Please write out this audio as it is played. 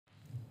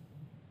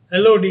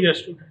Hello dear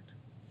student,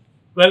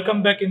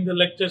 welcome back in the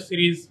lecture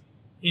series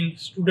in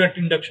Student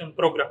Induction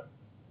program.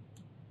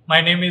 My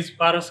name is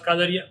Paras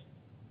Kadaria.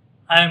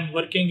 I am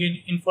working in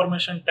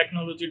Information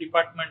Technology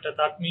Department at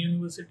Atmiya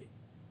University,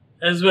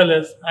 as well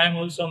as I am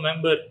also a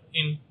member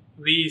in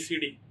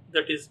VECD,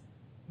 that is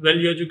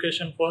Value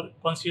Education for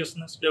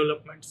Consciousness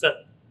Development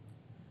Cell.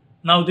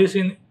 Now this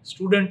in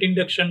Student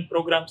Induction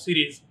program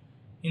series,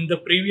 in the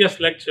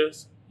previous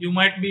lectures, you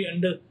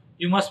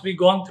must be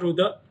gone through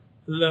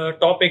the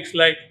topics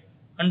like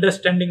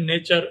understanding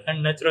nature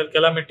and natural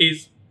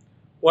calamities,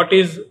 what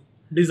is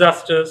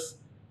disasters,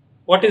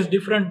 what is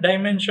different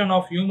dimension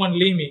of human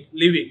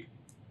living,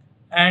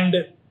 and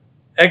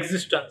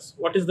existence,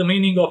 what is the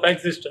meaning of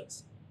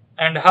existence,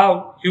 and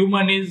how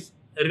human is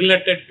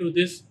related to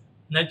this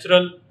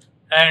natural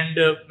and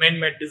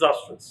man-made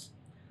disasters.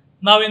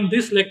 Now in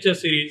this lecture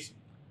series,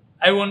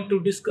 I want to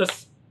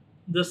discuss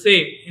the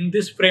same in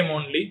this frame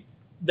only,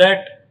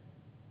 that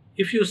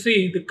if you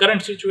see the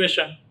current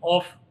situation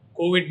of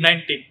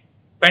COVID-19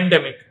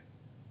 pandemic,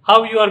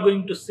 how you are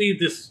going to see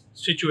this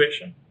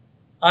situation?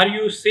 Are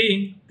you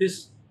seeing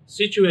this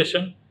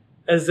situation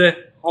as an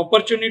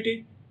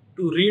opportunity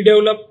to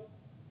redevelop?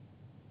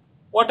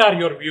 What are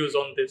your views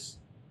on this?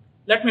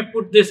 Let me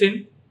put this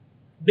in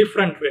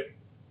different way,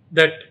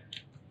 that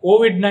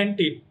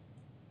COVID-19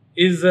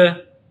 is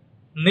a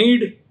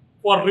need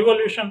for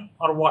revolution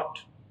or what?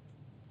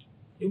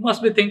 You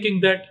must be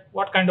thinking that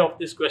what kind of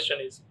this question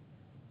is.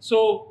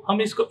 So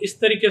हम इसको इस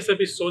तरीके से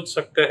भी सोच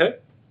सकते हैं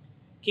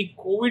कि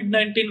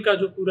कोविड-19 का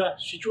जो पूरा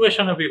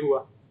सिचुएशन अभी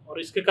हुआ और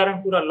इसके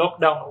कारण पूरा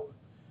लॉकडाउन हुआ,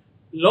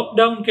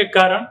 लॉकडाउन के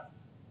कारण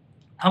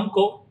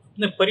हमको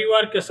अपने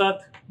परिवार के साथ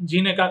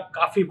जीने का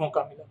काफ़ी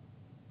मौका मिला.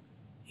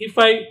 If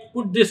I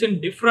put this in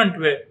different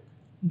way,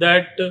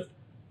 that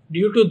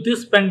due to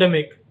this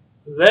pandemic,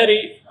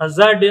 very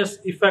hazardous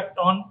effect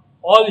on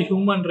all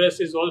human race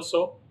is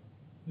also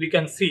we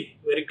can see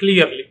very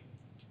clearly.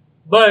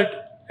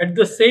 But at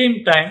the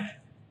same time,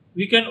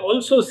 we can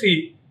also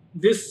see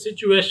this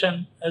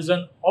situation as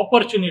an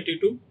opportunity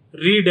to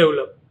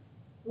redevelop.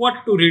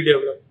 What to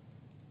redevelop?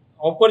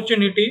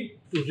 Opportunity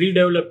to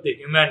redevelop the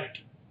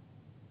humanity.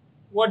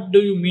 What do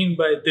you mean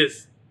by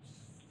this?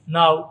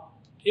 Now,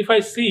 if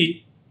I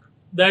see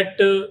that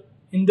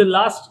in the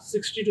last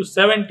 60 to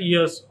 70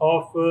 years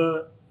of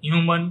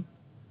human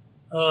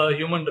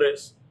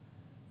race,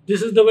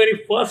 this is the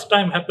very first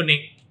time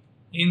happening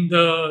in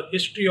the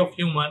history of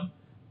human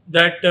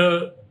that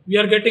we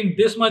are getting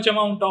this much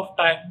amount of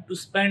time to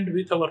spend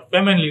with our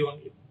family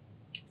only.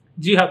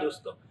 जी हाँ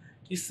दोस्तों,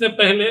 इससे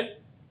पहले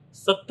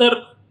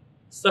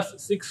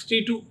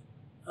 60 to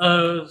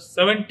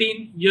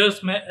 17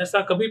 years में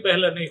ऐसा कभी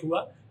पहले नहीं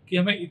हुआ कि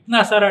हमें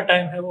इतना सारा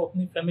टाइम है वो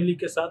अपनी फैमिली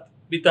के साथ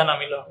बिताना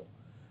मिला हो.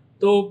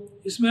 तो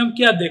इसमें हम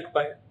क्या देख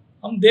पाए?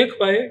 हम देख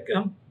पाए कि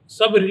हम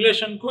सब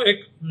रिलेशन को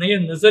एक नए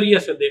नज़रिए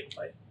से देख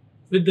पाए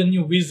with the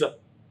new visa.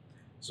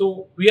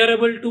 So we are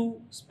able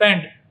to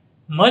spend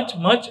much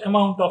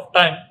amount of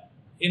time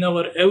in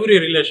our every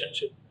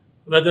relationship,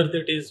 whether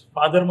that is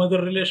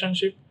father-mother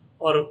relationship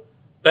or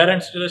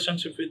parents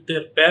relationship with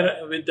their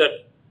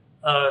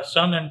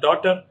son and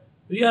daughter.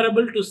 We are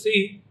able to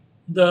see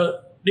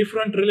the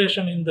different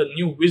relation in the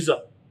new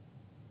visa.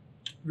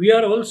 We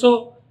are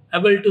also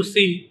able to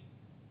see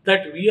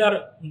that we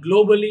are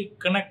globally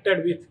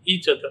connected with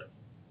each other.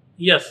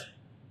 Yes,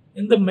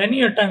 in the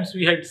many a times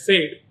we had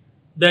said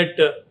that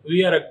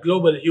we are a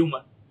global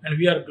human and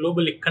we are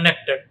globally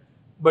connected.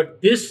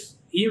 But this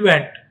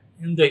event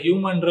in the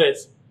human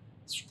race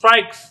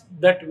strikes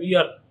that we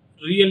are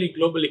really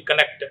globally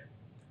connected.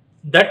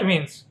 That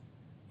means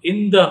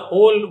in the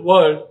whole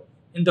world,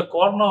 in the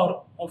corner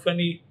of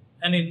any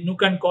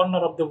nook and corner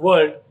of the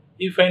world,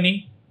 if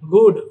any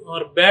good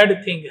or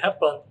bad thing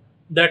happens,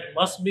 that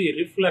must be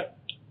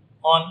reflected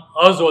on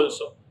us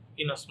also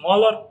in a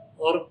smaller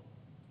or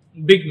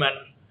big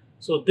manner.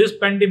 So this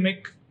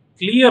pandemic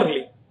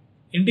clearly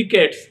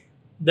indicates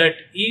that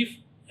if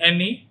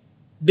any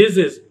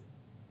disease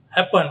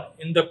happen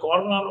in the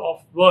corner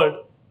of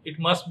world, it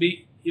must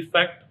be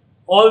affect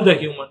all the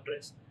human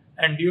race,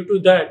 and due to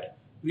that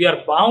we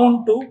are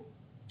bound to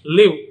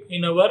live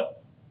in our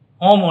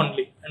home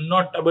only and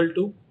not able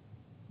to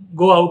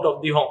go out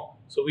of the home.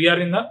 So we are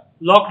in a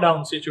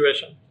lockdown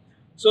situation.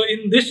 So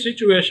in this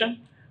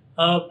situation,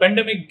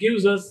 pandemic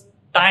gives us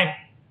time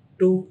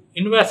to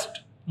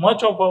invest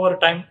much of our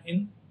time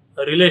in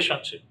a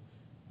relationship,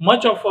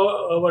 much of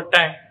our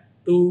time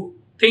to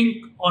think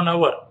on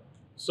our.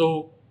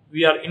 So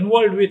we are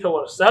involved with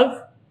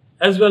ourselves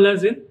as well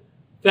as in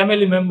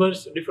family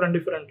members, different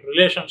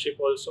relationship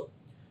also.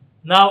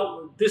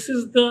 Now this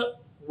is the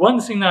one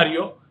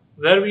scenario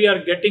where we are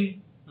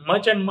getting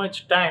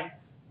much time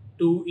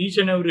to each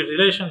and every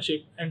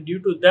relationship, and due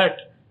to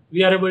that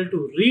we are able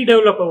to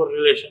redevelop our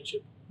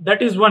relationship.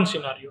 That is one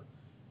scenario.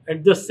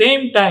 At the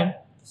same time,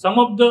 some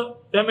of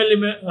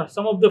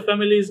the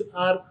families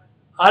are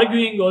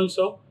arguing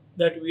also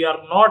that we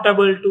are not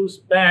able to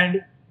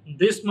spend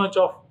this much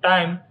of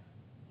time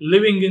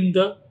living in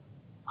the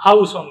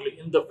house only,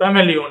 in the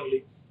family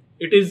only.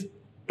 It is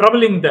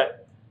troubling them.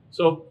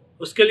 So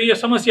उसके लिए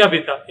समस्या भी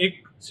था।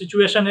 एक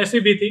situation ऐसी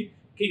भी थी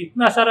कि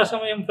इतना सारा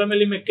समय हम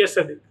फैमिली में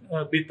कैसे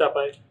बीता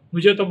पाए,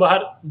 मुझे तो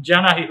बाहर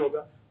जाना ही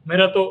होगा,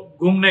 मेरा तो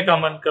घूमने का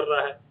मन कर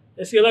रहा है।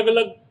 ऐसी अलग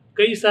अलग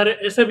कई सारे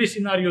ऐसे भी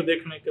सिनारियो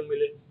देखने को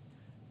मिले।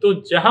 तो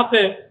जहाँ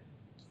पे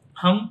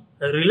हम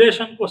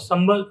रिलेशन को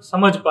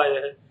समझ पाए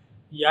हैं,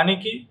 यानी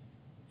कि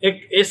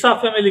एक ऐसा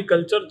फैमिली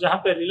कल्चर जहाँ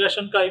पे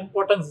रिलेशन का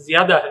इम्पोर्टेंस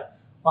ज्यादा है,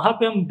 वहाँ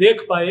पे हम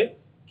देख पाए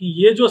कि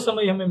ये जो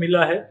समय हमें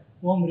मिला है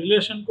वो हम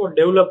रिलेशन को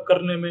डेवलप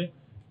करने में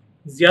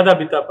ज्यादा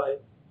बिता पाए।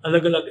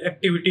 अलग अलग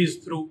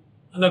एक्टिविटीज थ्रू,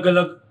 अलग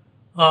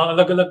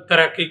अलग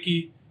तरह की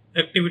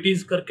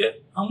एक्टिविटीज करके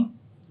हम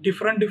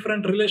डिफरेंट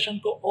डिफरेंट रिलेशन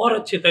को और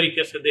अच्छे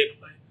तरीके से देख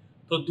पाए।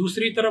 तो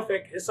दूसरी तरफ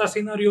एक ऐसा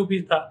सिनेरियो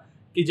भी था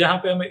कि जहाँ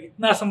पे हमें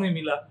इतना समय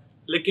मिला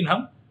लेकिन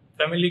हम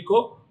फैमिली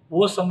को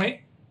वो समय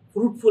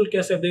फ्रूटफुल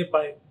कैसे दे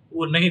पाए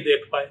वो नहीं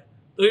देख पाए।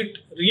 तो it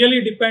really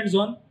depends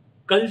on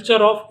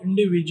culture of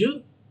individual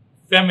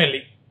family.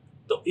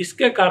 तो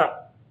इसके कारण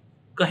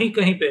कहीं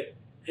कहीं पे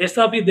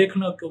ऐसा भी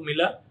देखने को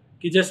मिला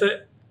कि जैसे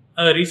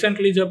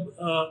रिसेंटली जब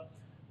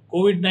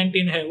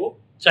कोविड-19 है वो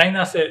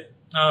चाइना से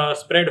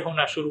स्प्रेड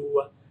होना शुरू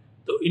हुआ,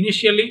 तो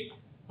इनिशियली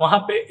वहाँ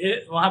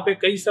पे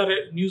कई सारे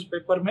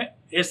न्यूज़पेपर में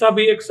ऐसा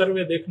भी एक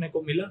सर्वे देखने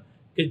को मिला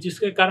कि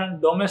जिसके कारण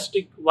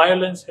डोमेस्टिक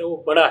वायलेंस है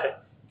वो बढ़ा है,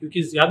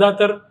 क्योंकि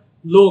ज़्यादातर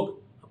लोग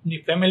अपनी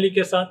फैमिली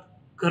के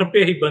साथ घर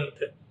पे ही बंद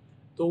थे,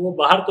 तो वो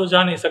बाहर तो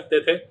जा नहीं सकते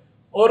थे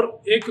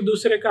और एक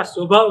दूसरे का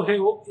स्वभाव है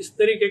वो इस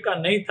तरीके का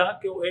नहीं था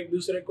कि वो एक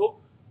दूसरे को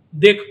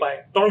देख पाए,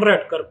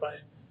 टॉलरेट कर पाए।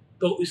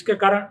 तो इसके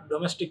कारण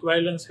डोमेस्टिक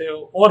वायलेंस है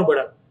वो और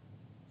बढ़ा।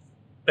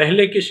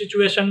 पहले की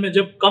सिचुएशन में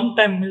जब कम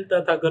टाइम मिलता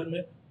था घर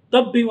में,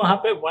 तब भी वहां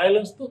पे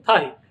वायलेंस तो था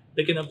ही,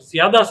 लेकिन अब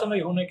ज्यादा समय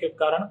होने के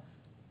कारण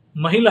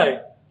महिलाएं,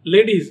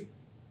 लेडीज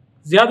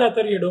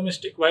ज्यादातर ये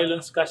डोमेस्टिक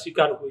वायलेंस का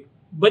शिकार हुई,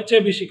 बच्चे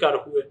भी शिकार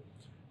हुए।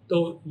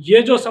 तो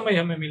ये जो समय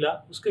हमें मिला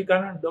उसके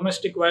कारण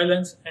domestic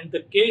violence and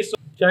the case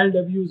of child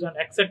abuse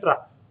and etcetera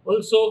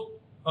also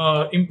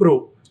improve.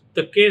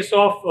 The case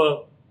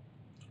of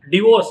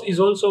divorce is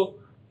also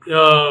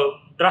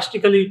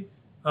drastically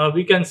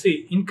we can see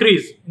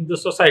increase in the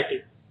society.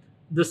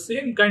 The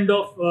same kind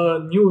of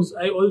news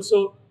I also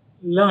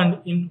learned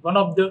in one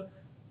of the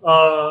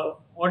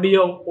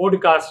audio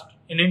podcast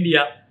in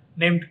India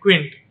named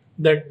Quint,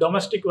 that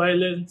domestic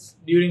violence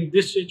during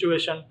this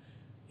situation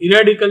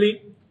erratically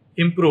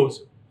improves,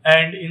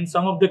 and in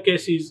some of the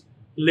cases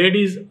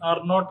ladies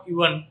are not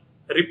even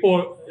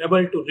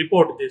able to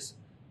report this.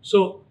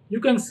 So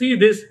you can see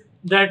this,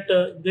 that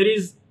there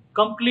is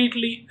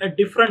completely a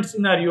different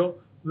scenario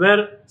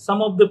where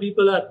some of the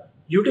people are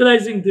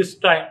utilizing this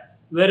time,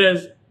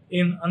 whereas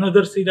in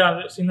another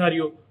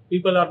scenario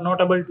people are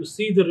not able to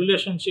see the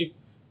relationship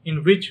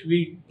in which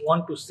we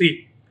want to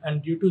see,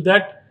 and due to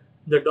that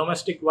the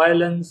domestic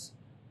violence,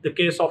 the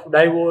case of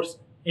divorce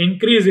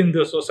increase in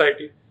the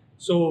society.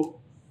 So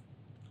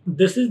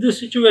this is the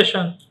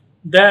situation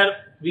there.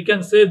 We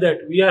can say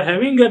that we are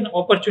having an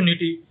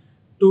opportunity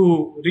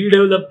to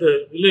redevelop the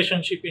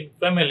relationship in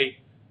family,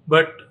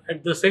 but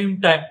at the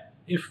same time,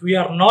 if we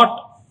are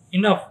not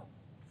enough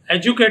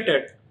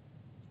educated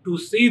to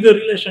see the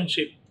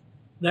relationship,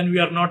 then we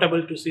are not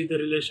able to see the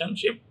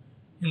relationship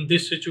in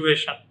this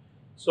situation.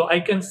 So I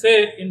can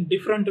say in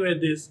different way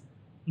this,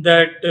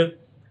 that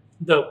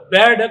the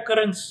bad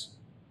occurrence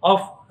of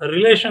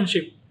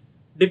relationship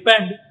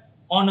depend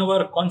on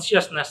our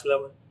consciousness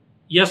level.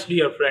 Yes,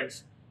 dear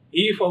friends,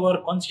 if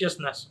our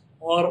consciousness,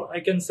 or I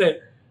can say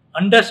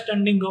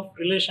understanding of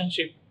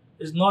relationship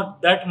is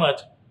not that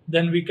much,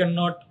 then we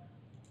cannot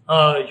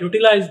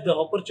utilize the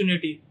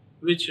opportunity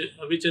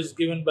which is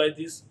given by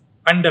this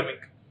pandemic.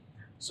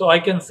 So I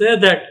can say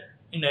that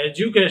in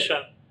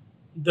education,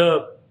 the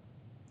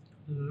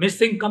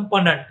missing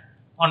component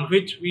on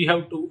which we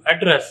have to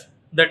address,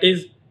 that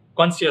is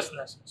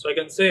consciousness. So I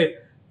can say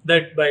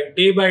that by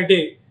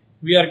day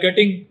we are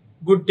getting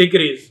good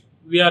degrees,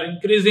 we are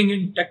increasing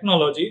in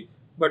technology,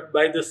 but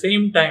by the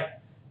same time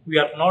we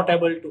are not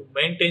able to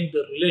maintain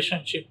the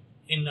relationship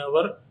in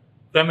our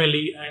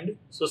family and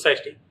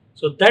society.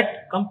 So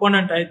that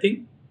component, I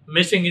think,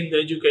 missing in the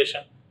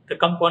education, the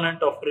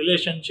component of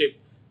relationship,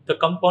 the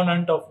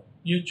component of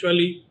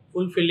mutually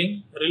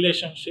fulfilling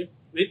relationship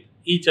with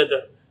each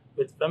other,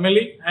 with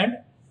family and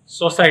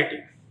society.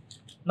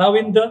 Now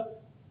in the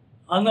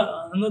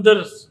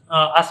another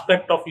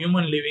aspect of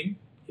human living,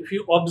 if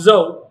you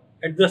observe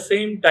at the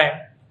same time,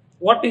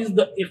 what is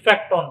the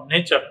effect on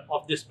nature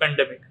of this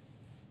pandemic?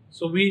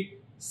 So we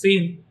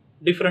seen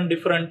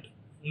different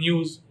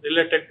news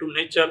related to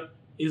nature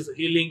is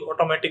healing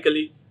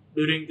automatically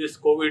during this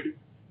COVID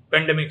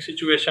pandemic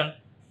situation.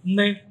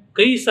 हमने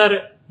कई सारे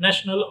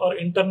national और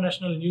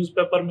international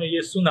newspaper में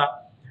ये सुना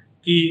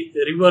कि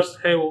reverse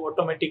है वो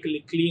ऑटोमेटिकली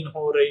क्लीन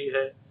हो रही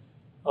है,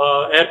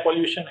 एयर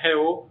पोल्यूशन है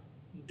वो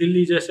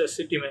दिल्ली जैसे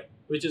सिटी में,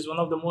 which is one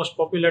of the most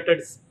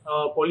populated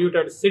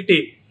polluted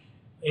city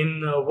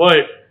in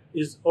world,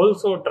 is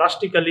also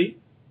drastically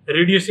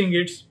reducing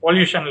its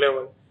pollution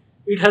level.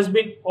 It has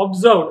been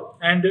observed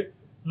and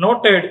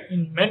noted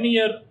in many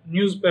a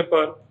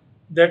newspaper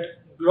that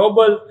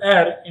global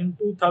air in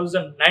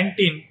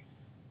 2019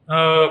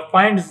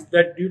 finds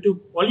that due to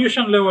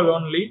pollution level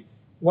only,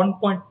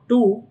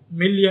 1.2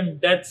 million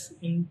deaths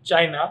in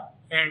China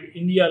and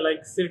India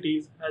like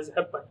cities has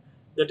happened.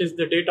 That is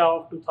the data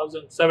of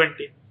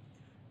 2017.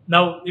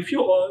 Now, if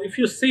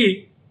you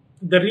see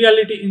the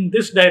reality in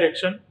this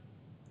direction,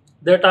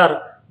 there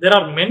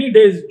are many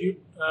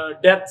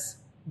deaths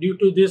due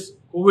to this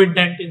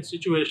COVID-19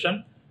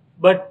 situation,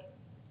 but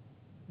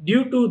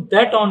due to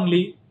that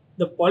only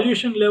the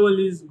pollution level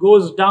is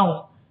goes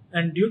down,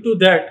 and due to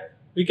that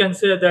we can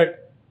say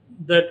that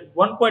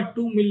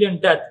 1.2 million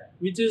death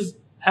which is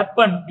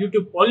happened due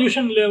to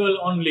pollution level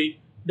only,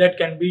 that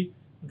can be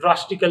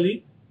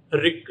drastically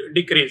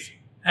decreased.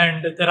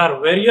 And there are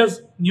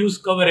various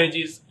news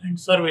coverages and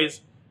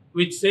surveys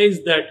which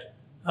says that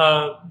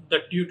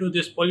due to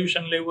this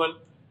pollution level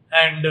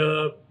and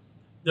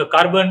the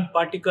carbon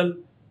particle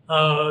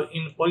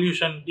in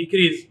pollution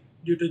decrease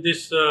due to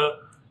this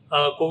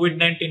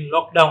COVID-19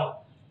 lockdown,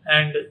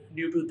 and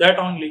due to that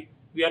only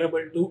we are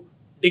able to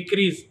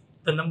decrease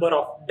the number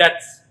of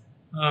deaths.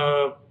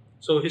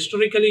 So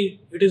historically,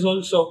 it is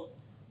also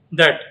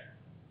that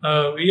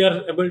we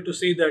are able to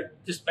see that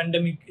this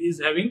pandemic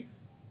is having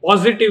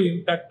positive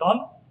impact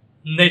on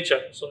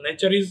nature. So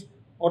nature is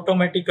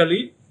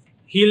automatically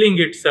healing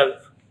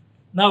itself.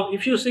 Now,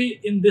 if you see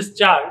in this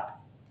chart,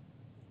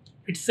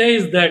 it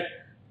says that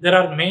there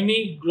are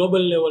many global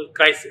level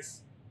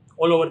crises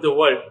all over the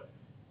world.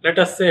 Let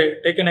us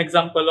say, take an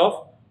example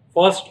of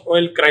first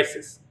oil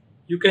crisis.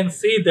 You can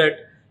see that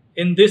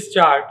in this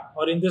chart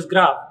or in this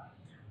graph,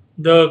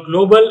 the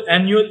global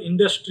annual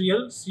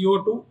industrial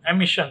CO2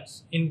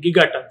 emissions in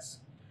gigatons.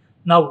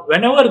 Now,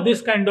 whenever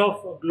this kind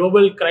of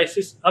global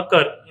crisis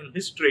occur in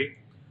history,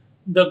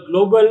 the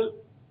global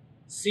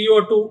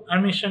CO2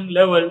 emission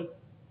level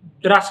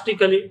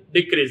drastically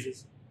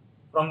decreases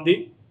from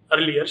the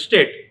earlier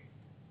state.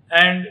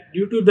 And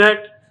due to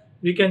that,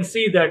 we can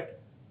see that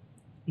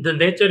the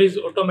nature is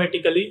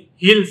automatically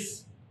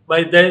heals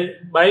by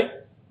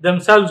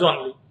themselves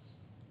only.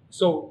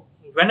 So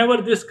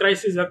whenever this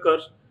crisis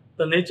occurs,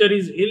 the nature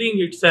is healing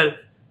itself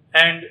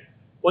and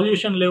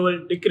pollution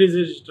level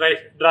decreases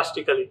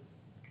drastically.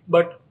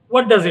 But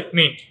what does it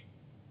mean?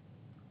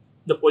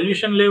 The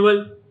pollution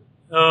level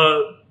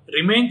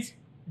remains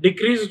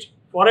decreased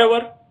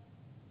forever?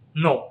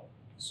 No.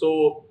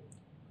 So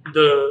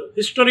the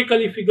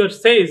historically figure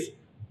says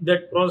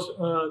that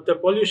the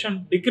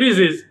pollution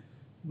decreases,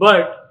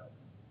 but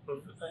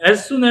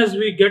as soon as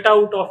we get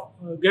over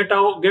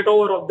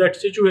of that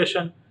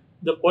situation,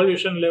 the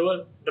pollution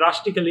level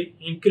drastically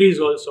increase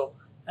also.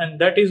 And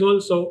that is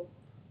also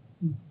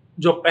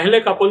जो पहले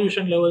का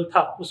pollution level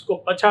था उसको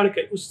पछाड़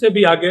के उससे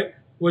भी आगे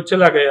वो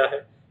चला गया है.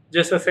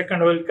 जैसे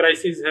सेकंड ऑयल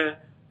क्राइसिस है,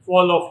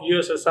 फॉल ऑफ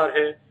यूएसएसआर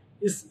है.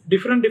 इस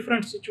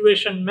डिफरेंट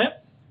सिचुएशन में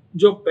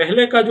जो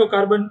पहले का जो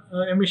कार्बन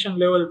एमिशन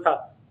लेवल था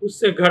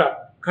उससे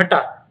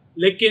घटा,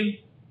 लेकिन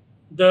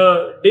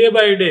द डे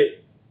बाय डे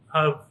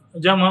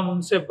जब हम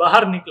उनसे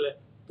बाहर निकले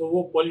तो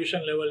वो पोल्यूशन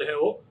लेवल है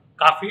वो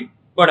काफ़ी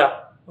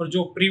बढ़ा. और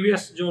जो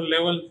प्रीवियस जो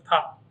लेवल था,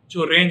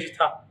 जो रेंज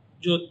था,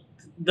 जो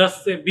 10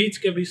 से 20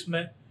 के बीच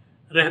में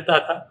रहता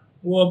था,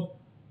 वो अब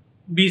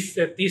 20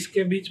 से 30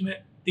 के बीच में,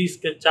 30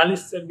 के 40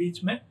 से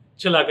बीच में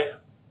चला गया.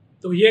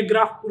 तो ये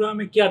ग्राफ पूरा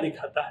हमें क्या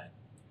दिखाता है?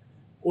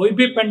 कोई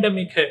भी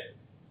पेंडेमिक है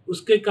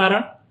उसके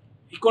कारण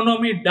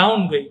इकोनॉमी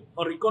डाउन गई,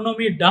 और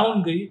इकोनॉमी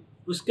डाउन गई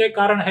उसके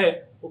कारण है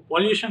वो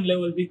पॉल्यूशन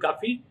लेवल भी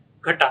काफ़ी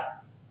घटा.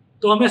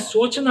 तो हमें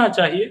सोचना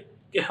चाहिए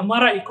कि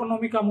हमारा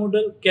इकोनॉमी का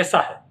मॉडल कैसा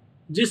है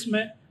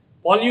जिसमें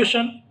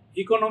पॉल्यूशन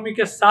इकोनॉमी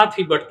के साथ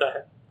ही बढ़ता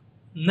है,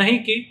 नहीं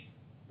कि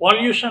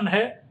पॉल्यूशन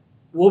है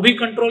वो भी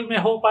कंट्रोल में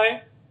हो पाए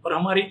और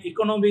हमारी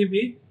इकोनॉमी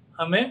भी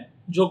हमें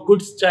जो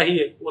गुड्स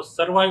चाहिए वो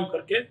सरवाइव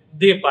करके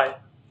दे पाए.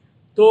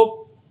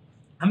 तो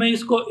हमें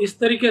इसको इस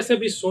तरीके से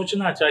भी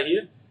सोचना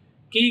चाहिए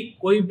कि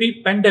कोई भी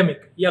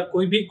पेंडेमिक या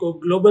कोई भी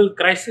ग्लोबल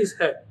क्राइसिस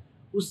है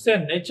उससे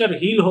नेचर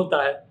हील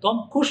होता है तो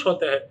हम खुश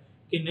होते हैं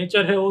कि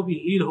नेचर है वो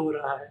भी हील हो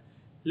रहा है,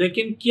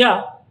 लेकिन क्या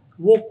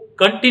वो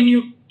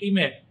कंटिन्यूटी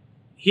में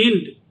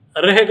हील्ड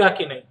रहेगा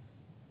कि नहीं?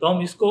 तो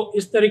हम इसको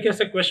इस तरीके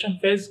से क्वेश्चन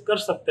फेस कर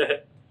सकते हैं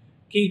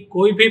कि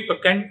कोई भी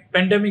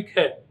पेंडेमिक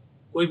है,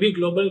 कोई भी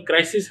ग्लोबल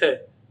क्राइसिस है,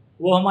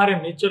 वो हमारे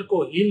नेचर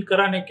को हील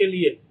कराने के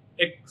लिए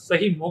एक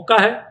सही मौका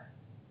है.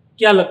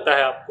 क्या लगता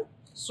है आपको?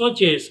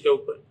 सोचिए इसके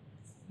ऊपर.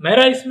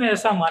 मेरा इसमें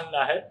ऐसा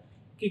मानना है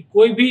कि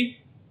कोई भी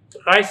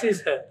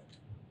क्राइसिस है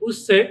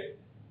उससे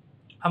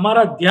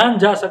हमारा ध्यान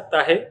जा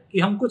सकता है कि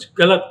हम कुछ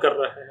गलत कर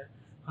रहे हैं.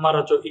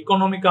 हमारा जो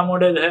इकोनॉमी का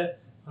मॉडल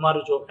है,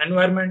 हमारा जो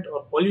एनवायरनमेंट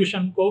और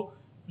पॉल्यूशन को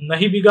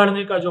नहीं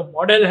बिगाड़ने का जो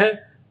मॉडल है,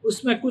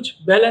 उसमें कुछ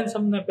बैलेंस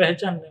हमने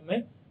पहचानने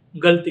में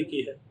गलती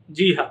की है.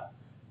 जी हाँ,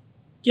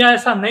 क्या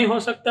ऐसा नहीं हो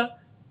सकता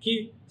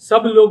कि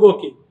सब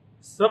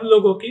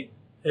लोगों की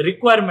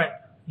रिक्वायरमेंट,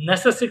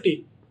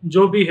 नेसेसिटी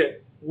जो भी है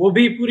वो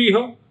भी पूरी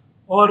हो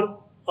और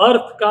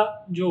अर्थ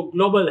का जो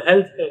ग्लोबल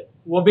हेल्थ है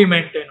वो भी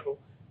मेंटेन हो?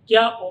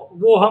 क्या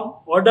वो हम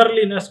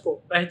ऑर्डरलीनेस को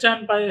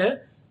पहचान पाए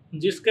हैं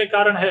जिसके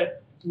कारण है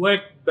वो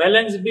एक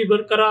बैलेंस भी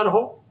बरकरार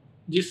हो,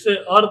 जिससे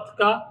अर्थ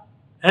का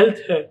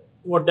हेल्थ है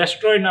वो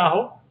डिस्ट्रॉय ना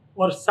हो,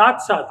 और साथ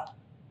साथ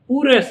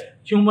पूरे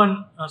ह्यूमन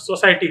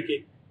सोसाइटी की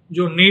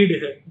जो नीड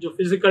है, जो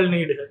फिजिकल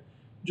नीड है,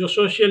 जो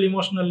सोशल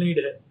इमोशनल नीड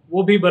है,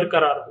 वो भी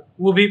बरकरार हो,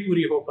 वो भी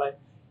पूरी हो पाए,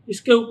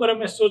 इसके ऊपर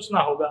हमें सोचना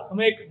होगा।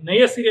 हमें एक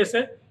नए सिरे से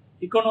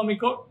इकोनॉमी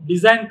को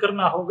डिजाइन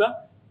करना होगा।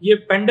 ये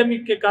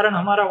पेंडेमिक के कारण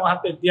हमारा वहां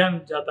पे ध्यान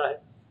जाता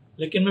है,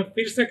 लेकिन मैं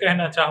फिर से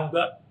कहना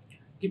चाहूंगा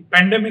कि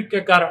पेंडेमिक के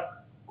कारण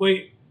कोई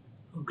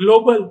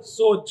ग्लोबल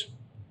सोच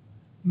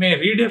में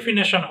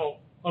रीडेफिनेशन हो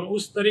और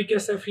उस तरीके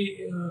से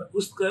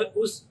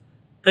उस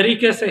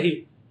तरीके से ही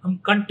हम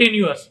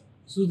कंटिन्यूअस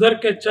सुधर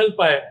के चल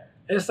पाए,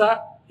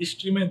 ऐसा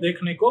हिस्ट्री में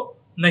देखने को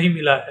नहीं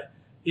मिला है।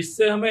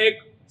 इससे हमें एक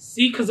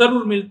सीख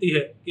जरूर मिलती है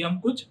कि हम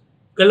कुछ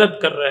गलत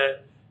कर रहे हैं,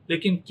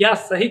 लेकिन क्या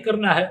सही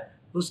करना है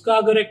उसका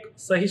अगर एक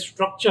सही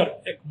स्ट्रक्चर,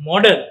 एक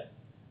मॉडल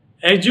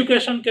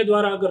एजुकेशन के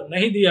द्वारा अगर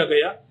नहीं दिया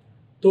गया,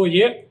 तो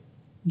ये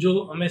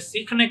जो हमें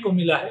सीखने को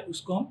मिला है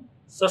उसको हम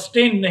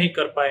सस्टेन नहीं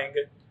कर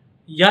पाएंगे।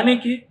 यानी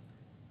कि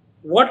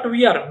what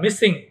we are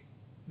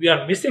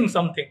missing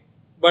something,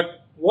 but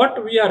what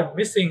we are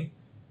missing,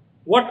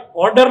 what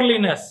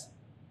orderliness,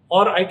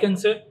 और I can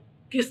say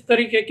किस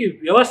तरीके की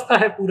व्यवस्था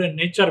है पूरे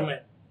नेचर में,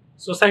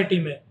 सोसाइटी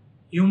में,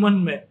 ह्यूमन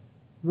में,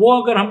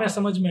 वो अगर हमें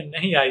समझ में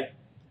नहीं आई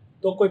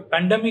तो कोई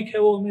पैंडेमिक है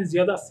वो हमें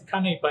ज्यादा सिखा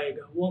नहीं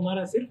पाएगा, वो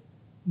हमारा सिर्फ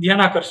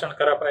ध्यानाकर्षण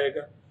करा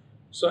पाएगा।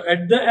 सो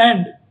at the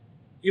end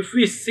if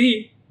we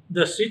see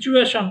the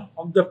situation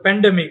of the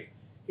pandemic,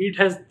 it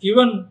has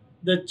given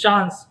the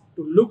chance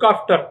to look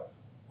after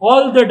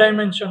all the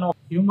dimension of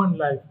human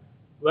life,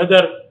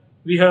 whether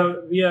we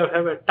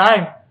have a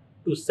time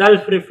to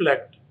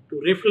self-reflect,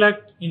 to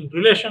reflect in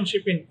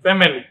relationship in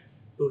family,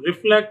 to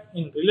reflect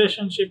in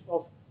relationship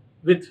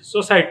with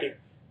society,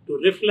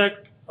 to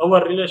reflect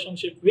our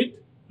relationship with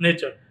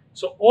nature.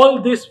 So all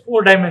these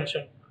 4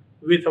 dimensions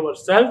with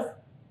ourself,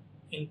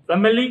 in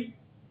family,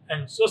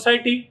 and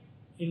society,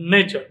 in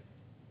nature.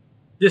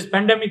 This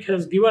pandemic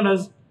has given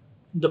us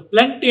the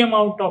plenty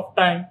amount of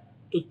time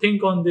to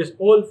think on this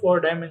all 4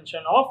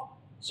 dimensions of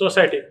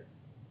society.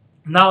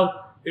 Now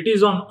it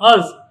is on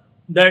us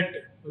that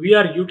we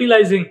are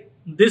utilizing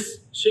this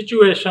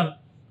situation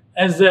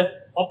as a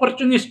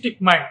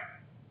opportunistic mind,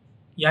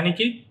 यानी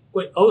कि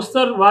कोई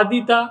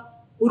अवसरवादिता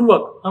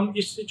पूर्वक हम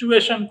इस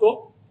situation को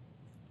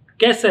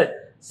कैसे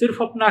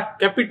सिर्फ अपना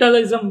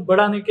कैपिटलिज्म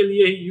बढ़ाने के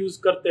लिए ही यूज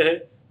करते हैं,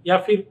 या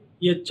फिर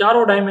ये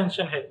चारों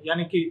डायमेंशन है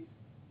यानी कि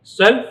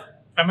self,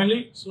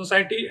 family,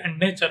 society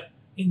and nature,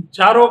 इन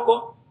चारों को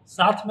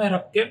साथ में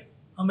रख के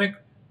हम एक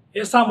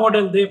ऐसा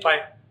मॉडल दे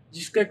पाए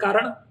जिसके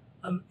कारण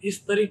हम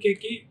इस तरीके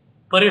की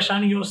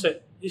परेशानियों से,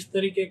 इस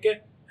तरीके के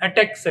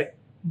अटैक से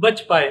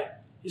बच पाए।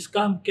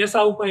 इसका हम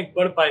कैसा उपाय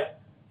बढ़ पाए,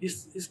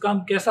 इसका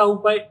हम कैसा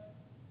उपाय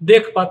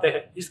देख पाते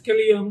हैं, इसके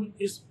लिए हम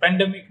इस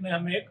पेंडेमिक ने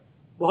हमें एक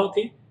बहुत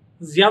ही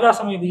ज्यादा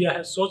समय दिया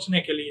है सोचने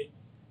के लिए।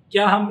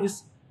 क्या हम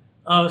इस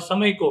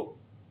समय को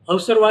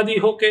अवसरवादी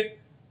होके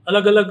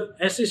अलग अलग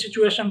ऐसी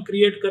सिचुएशन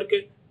क्रिएट करके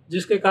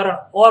जिसके कारण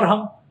और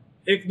हम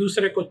एक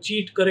दूसरे को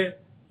चीट करें,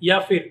 या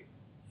फिर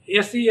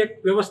ऐसी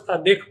एक व्यवस्था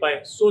देख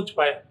पाए, सोच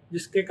पाए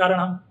जिसके कारण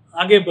हम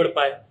आगे बढ़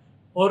पाए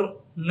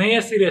और नए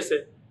सिरे से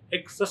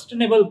एक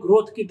सस्टेनेबल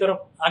ग्रोथ की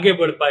तरफ आगे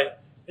बढ़ पाए,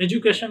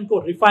 एजुकेशन को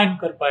रिफाइन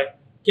कर पाए।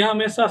 क्या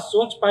हम ऐसा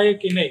सोच पाए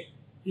कि नहीं,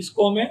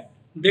 इसको हमें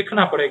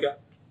देखना पड़ेगा।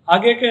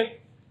 आगे के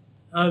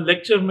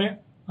लेक्चर में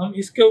हम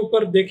इसके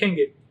ऊपर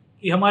देखेंगे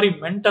कि हमारी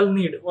मेंटल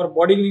नीड और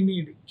बॉडीली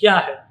नीड क्या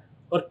है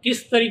और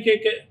किस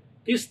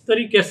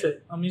तरीके से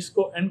हम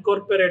इसको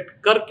इनकॉर्पोरेट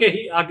करके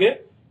ही आगे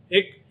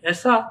एक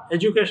ऐसा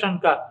एजुकेशन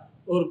का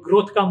और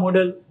ग्रोथ का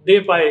मॉडल दे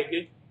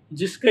पाएंगे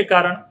जिसके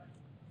कारण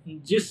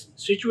जिस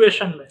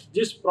सिचुएशन में,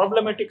 जिस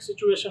प्रॉब्लमेटिक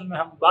सिचुएशन में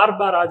हम बार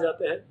बार आ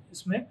जाते हैं,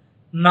 इसमें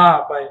ना आ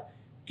पाए।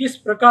 किस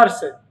प्रकार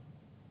से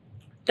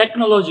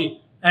टेक्नोलॉजी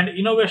एंड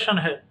इनोवेशन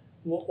है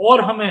वो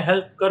और हमें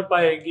हेल्प कर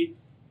पाएगी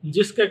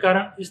जिसके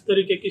कारण इस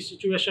तरीके की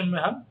सिचुएशन में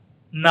हम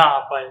ना आ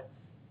पाए।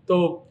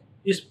 तो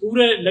इस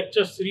पूरे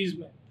लेक्चर सीरीज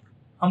में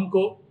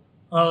हमको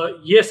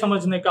ये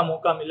समझने का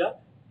मौका मिला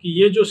कि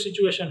ये जो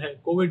सिचुएशन है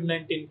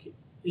कोविड-19 की,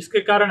 इसके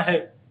कारण है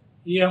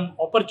ये हम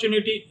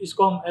अपॉर्चुनिटी,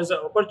 इसको हम एज ए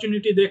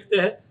अपॉर्चुनिटी देखते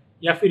हैं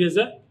या फिर एज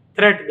ए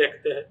थ्रेट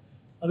देखते हैं।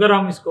 अगर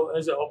हम इसको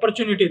एज ए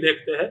अपॉर्चुनिटी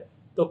देखते हैं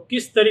तो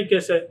किस तरीके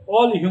से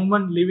ऑल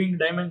ह्यूमन लिविंग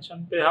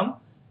डायमेंशन पे हम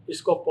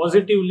इसको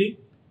पॉजिटिवली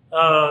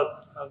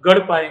गढ़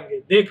पाएंगे,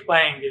 देख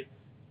पाएंगे।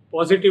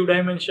 पॉजिटिव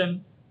डायमेंशन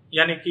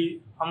यानी कि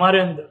हमारे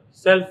अंदर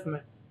सेल्फ में,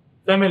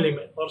 फैमिली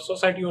में और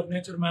सोसाइटी और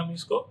नेचर में हम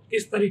इसको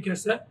किस तरीके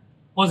से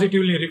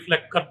पॉजिटिवली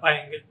रिफ्लेक्ट कर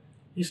पाएंगे,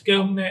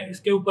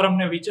 इसके ऊपर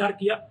हमने विचार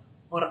किया।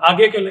 और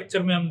आगे के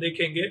लेक्चर में हम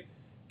देखेंगे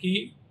कि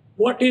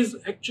what is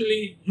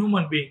actually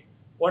human being,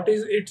 what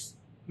is it's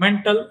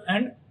mental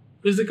and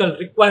physical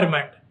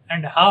requirement,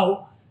 and how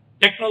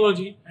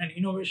technology and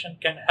innovation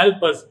can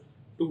help us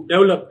to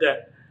develop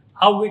that,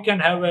 how we can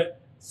have a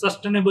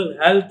sustainable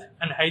health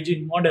and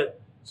hygiene model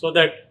so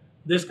that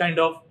this kind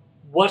of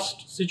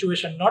worst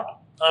situation not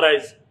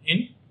arise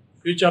in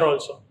future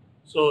also.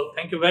 So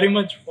thank you very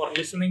much for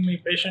listening me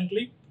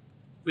patiently.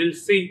 We'll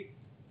see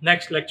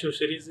next lecture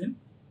series in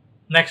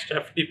next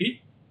FTP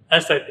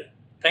SIP.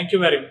 Thank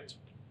you very much.